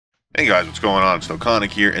Hey guys, what's going on? It's Dokkan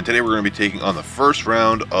here, and today we're going to be taking on the first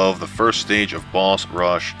round of the first stage of Boss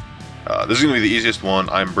Rush. This is going to be the easiest one.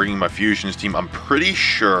 I'm bringing my Fusions team. I'm pretty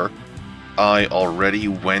sure I already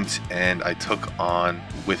went and I took on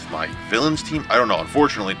with my Villains team. I don't know.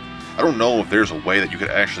 Unfortunately, I don't know if there's a way that you could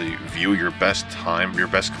actually view your best time, your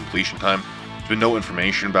best completion time. There's been no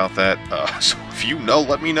information about that, so if you know,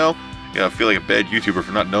 let me know. Yeah, I feel like a bad YouTuber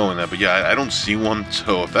for not knowing that, but yeah, I don't see one,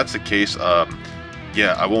 so if that's the case,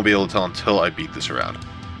 yeah, I won't be able to tell until I beat this round.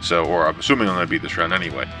 So, or I'm assuming I'm going to beat this round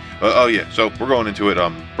anyway. Oh yeah, so we're going into it.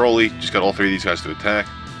 Broly just got all three of these guys to attack.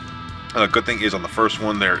 Good thing is on the first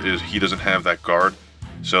one he doesn't have that guard,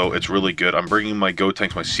 so it's really good. I'm bringing my Go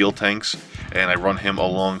tanks, my Seal tanks, and I run him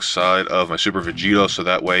alongside of my Super Vegito, so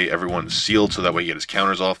that way everyone's sealed, so that way he get his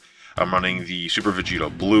counters off. I'm running the Super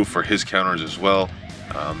Vegito Blue for his counters as well.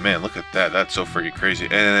 Man, look at that. That's so freaking crazy.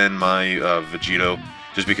 And then my Vegito,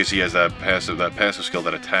 just because he has that passive skill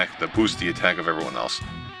that boosts the attack of everyone else.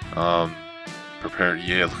 Prepared,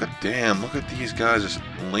 yeah, look at these guys just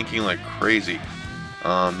linking like crazy.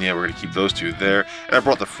 Yeah, we're gonna keep those two there. And I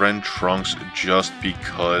brought the friend Trunks just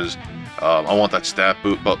because I want that stat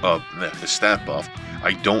buff.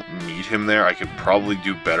 I don't need him there. I could probably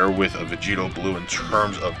do better with a Vegito Blue in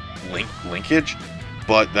terms of linkage,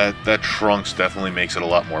 but that Trunks definitely makes it a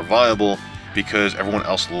lot more viable, because everyone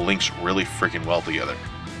else links really freaking well together.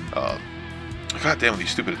 God damn, these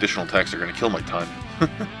stupid additional attacks are going to kill my time.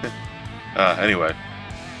 Anyway,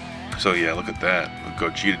 so yeah, look at that.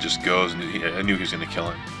 Gogeta just goes, and I knew he was going to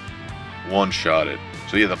kill him. One-shotted.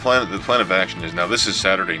 So yeah, the plan of action is, now this is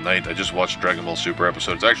Saturday night. I just watched Dragon Ball Super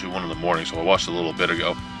episode. It's actually 1 in the morning, so I watched it a little bit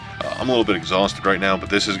ago. I'm a little bit exhausted right now, but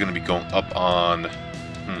this is going to be going up on...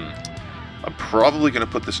 I'm probably going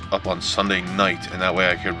to put this up on Sunday night, and that way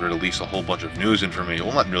I can release a whole bunch of news information.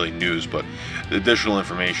 Well, not really news, but additional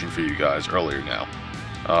information for you guys earlier now,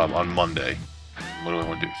 on Monday. What do I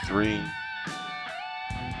want to do? 3. And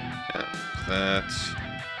that.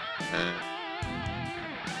 And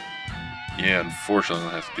yeah, unfortunately, I'm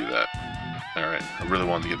going to have to do that. Alright, I really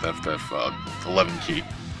wanted to get that 11 key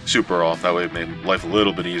super off. That way it made life a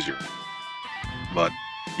little bit easier. But,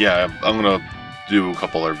 yeah, I'm going to do a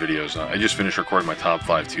couple other videos. I just finished recording my top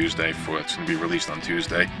 5 Tuesday for it's going to be released on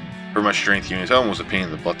Tuesday for my strength units. That one was a pain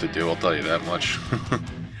in the butt to do, I'll tell you that much.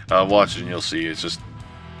 Watch it and you'll see, it's just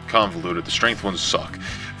convoluted. The strength ones suck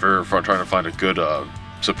for trying to find a good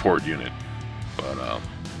support unit. But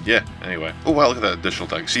yeah, anyway. Oh wow, look at that additional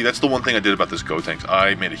tank. See, that's the one thing I did about this Go tanks.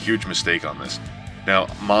 I made a huge mistake on this. Now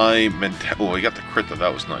my oh, we got the crit though,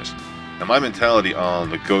 that was nice. Now my mentality on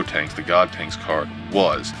the Go tanks, the God tanks card,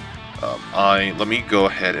 was let me go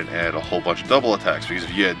ahead and add a whole bunch of double attacks, because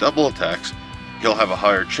if you add double attacks, he'll have a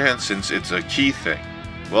higher chance since it's a key thing.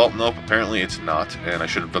 Well, nope, apparently it's not, and I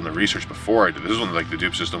should have done the research before I did. This is when like the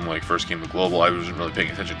dupe system first came to global. I wasn't really paying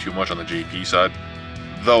attention too much on the JP side,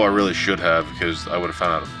 though I really should have, because I would have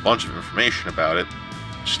found out a bunch of information about it.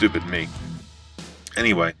 Stupid me.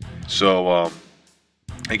 Anyway, so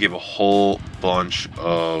I gave a whole bunch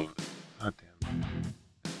of... God damn.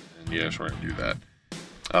 And yes, we're going to do that.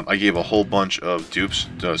 I gave a whole bunch of dupes,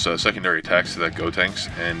 secondary attacks to that Go tanks,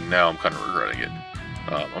 and now I'm kind of regretting it.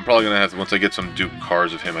 I'm probably going to have to, once I get some dupe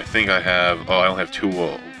cards of him, I think I have, I only have 2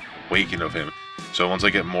 Awaken of him, so once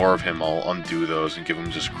I get more of him, I'll undo those and give him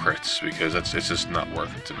just crits, because it's just not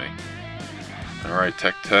worth it to me. Alright,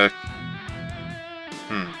 Tech. Got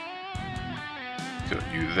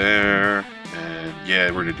you there, and yeah,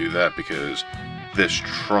 we're going to do that, because this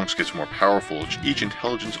Trunks gets more powerful. Each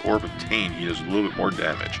intelligence orb obtained, he does a little bit more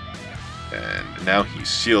damage. And now he's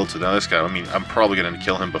sealed, so now this guy, I mean, I'm probably going to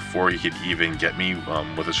kill him before he could even get me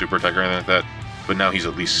with a super attack or anything like that. But now he's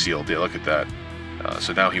at least sealed. Yeah, look at that.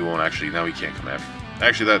 So now he won't actually, now he can't come after me.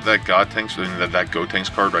 Actually, that God tank, so that Go tanks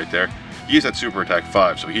card right there, he has that super attack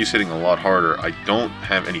 5, so he's hitting a lot harder. I don't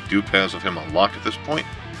have any dupe paths of him unlocked at this point,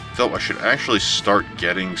 though I should actually start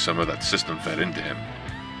getting some of that system fed into him.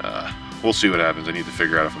 We'll see what happens. I need to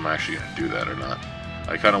figure out if I'm actually going to do that or not.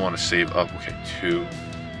 I kind of want to save up. Okay, 2.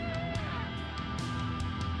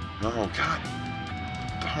 Oh, God.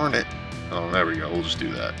 Darn it. Oh, there we go. We'll just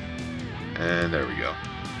do that. And there we go.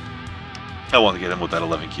 I want to get him with that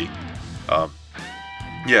 11 key.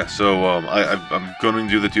 Yeah, so I'm going to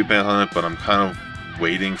do the 2-path on it, but I'm kind of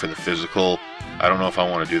waiting for the physical. I don't know if I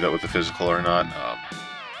want to do that with the physical or not.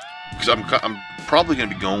 Because I'm probably going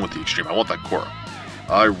to be going with the extreme. I want that Korra.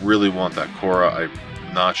 I really want that Korra.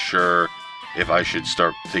 I'm not sure if I should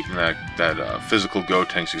start taking that physical Go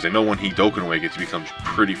tanks, because I know when he Dokkan Awakens, he becomes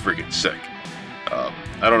pretty freaking sick.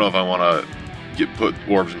 I don't know if I want to put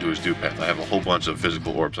orbs into his dupe path. I have a whole bunch of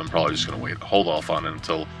physical orbs. I'm probably just going to hold off on it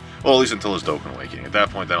until Well, at least until his Dokkan Awakening. At that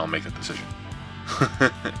point, then I'll make that decision.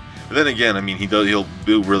 But then again, I mean, he'll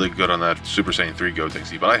do really good on that Super Saiyan 3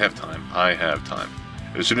 Gotenks, but I have time. I have time.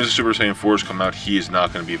 As soon as the Super Saiyan 4s come out, he is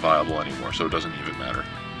not going to be viable anymore, so it doesn't even matter.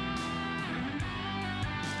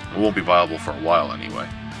 It won't be viable for a while anyway.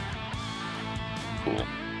 Cool.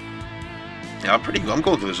 Yeah, I'm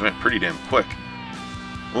going through this event pretty damn quick.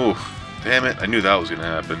 Ooh, damn it! I knew that was going to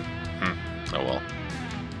happen. Oh well.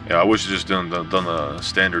 Yeah, I wish I just done the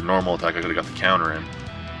standard normal attack. I could have got the counter in.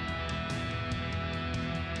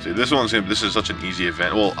 See, this is such an easy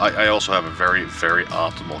event. Well, I also have a very, very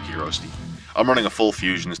optimal Heroes team. I'm running a full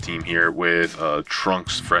Fusions team here with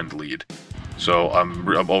Trunks friend lead. So I'm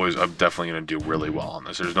definitely going to do really well on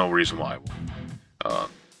this. There's no reason why I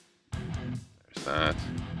won't. There's that.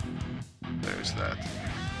 There's that.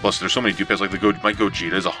 Plus, there's so many dupes. Like my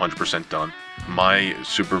Gogeta is 100% done. My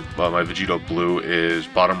my Vegito Blue is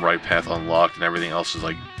bottom right path unlocked, and everything else is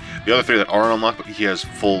like the other three that aren't unlocked. But he has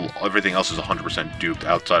full. Everything else is 100% duped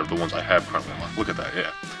outside of the ones I have currently unlocked. Look at that,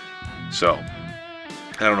 yeah. So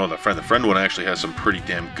I don't know the friend one actually has some pretty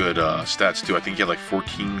damn good stats too. I think he had like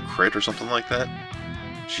 14 crit or something like that.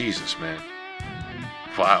 Jesus, man.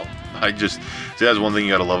 Wow. See, that's one thing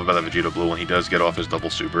you gotta love about that Vegeta Blue. When he does get off his double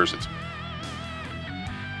supers,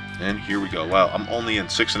 and here we go. Wow, I'm only in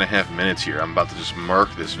 6.5 minutes here. I'm about to just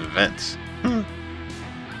mark this event.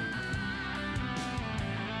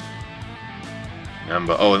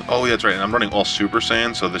 Janemba. Oh, that's right. And I'm running all Super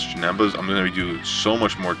Saiyan, so this Janemba's, I'm going to do so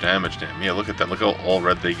much more damage to him. Yeah, look at that. Look how all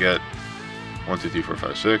red they get. 1, 2, 3, 4,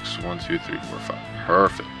 5, 6. 1, 2, 3, 4, 5.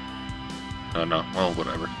 Perfect. Oh, no. Well,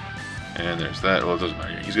 whatever. And there's that. Well, it doesn't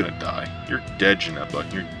matter. He's going to die. You're dead,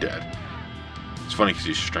 Janemba. You're dead. It's funny because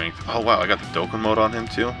he's strength. Oh, wow. I got the Dokkan mode on him,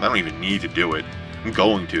 too. I don't even need to do it. I'm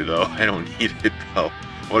going to, though. I don't need it, though.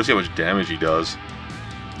 I want to see how much damage he does.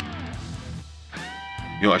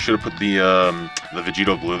 You know, I should have put the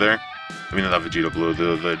Vegito Blue there. I mean, not Vegito Blue,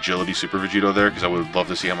 the Agility Super Vegito there, because I would love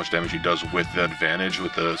to see how much damage he does with the advantage,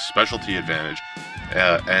 with the specialty advantage,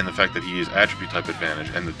 and the fact that he is attribute type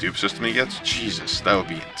advantage, and the dupe system he gets. Jesus, that would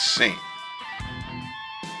be insane.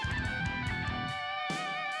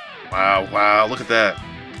 Wow, wow, look at that.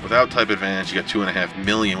 Without type advantage, you got 2.5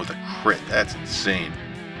 million with a crit. That's insane.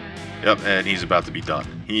 Yep, and he's about to be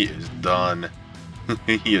done. He is done.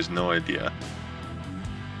 He has no idea.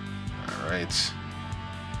 Alright.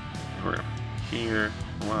 We're gonna put here.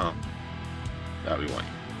 Wow. That we want.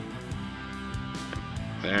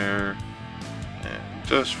 There. And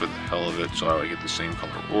just for the hell of it, so I get the same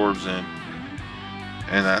color orbs in.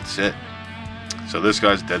 And that's it. So this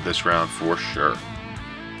guy's dead this round for sure.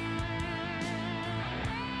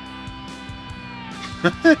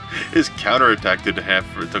 His counterattack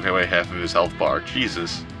took away half of his health bar.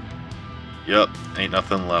 Jesus. Yep, ain't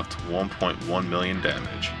nothing left. 1.1 million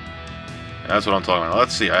damage. That's what I'm talking about.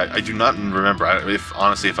 Let's see. I do not remember.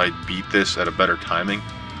 Honestly, if I beat this at a better timing,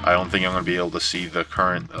 I don't think I'm going to be able to see the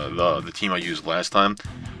current the team I used last time.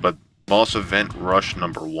 But boss event rush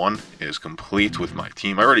number 1 is complete with my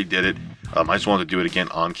team. I already did it. I just wanted to do it again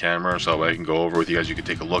on camera so I can go over with you guys. You can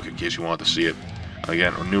take a look in case you want to see it.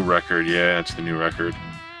 Again, a new record. Yeah, it's the new record.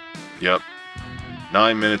 Yep.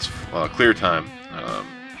 9 minutes clear time.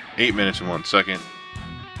 8 minutes and 1 second.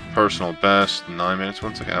 Personal best, 9 minutes,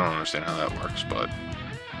 1 second. I don't understand how that works, but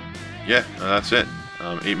yeah, that's it.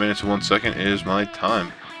 8 minutes and 1 second is my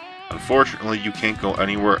time. Unfortunately, you can't go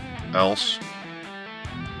anywhere else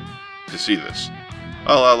to see this.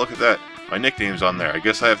 Oh, wow, look at that. My nickname's on there. I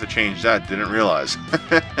guess I have to change that. Didn't realize.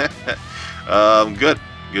 Good.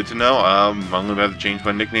 Good to know. I'm going to have to change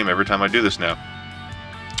my nickname every time I do this now.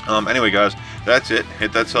 Anyway, guys, that's it.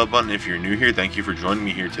 Hit that sub button if you're new here. Thank you for joining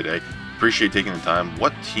me here today. Appreciate taking the time.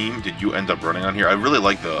 What team did you end up running on here? I really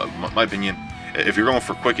like my opinion. If you're going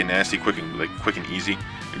for quick and nasty, quick and easy,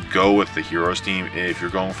 go with the Heroes team. If you're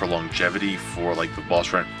going for longevity for like the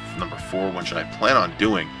boss run number 4, which I plan on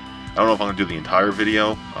doing, I don't know if I'm gonna do the entire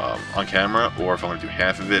video on camera or if I'm gonna do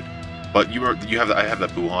half of it. But I have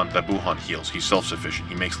that Buhan. That Buhan heals. He's self-sufficient.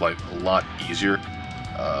 He makes life a lot easier.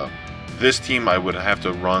 This team, I would have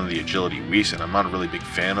to run the Agility Whis, and I'm not a really big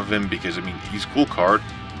fan of him because, I mean, he's a cool card,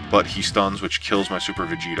 but he stuns, which kills my Super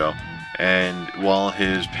Vegito. And while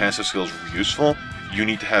his passive skills are useful, you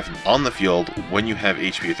need to have him on the field when you have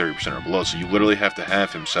HP at 30% or below. So you literally have to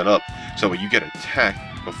have him set up so when you get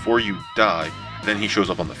attacked before you die, then he shows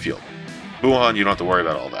up on the field. Buhan, you don't have to worry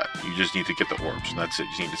about all that. You just need to get the orbs, and that's it. You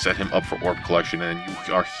just need to set him up for orb collection, and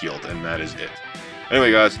you are healed, and that is it.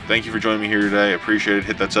 Anyway, guys, thank you for joining me here today. I appreciate it.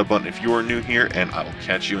 Hit that sub button if you are new here, and I will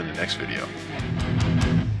catch you in the next video.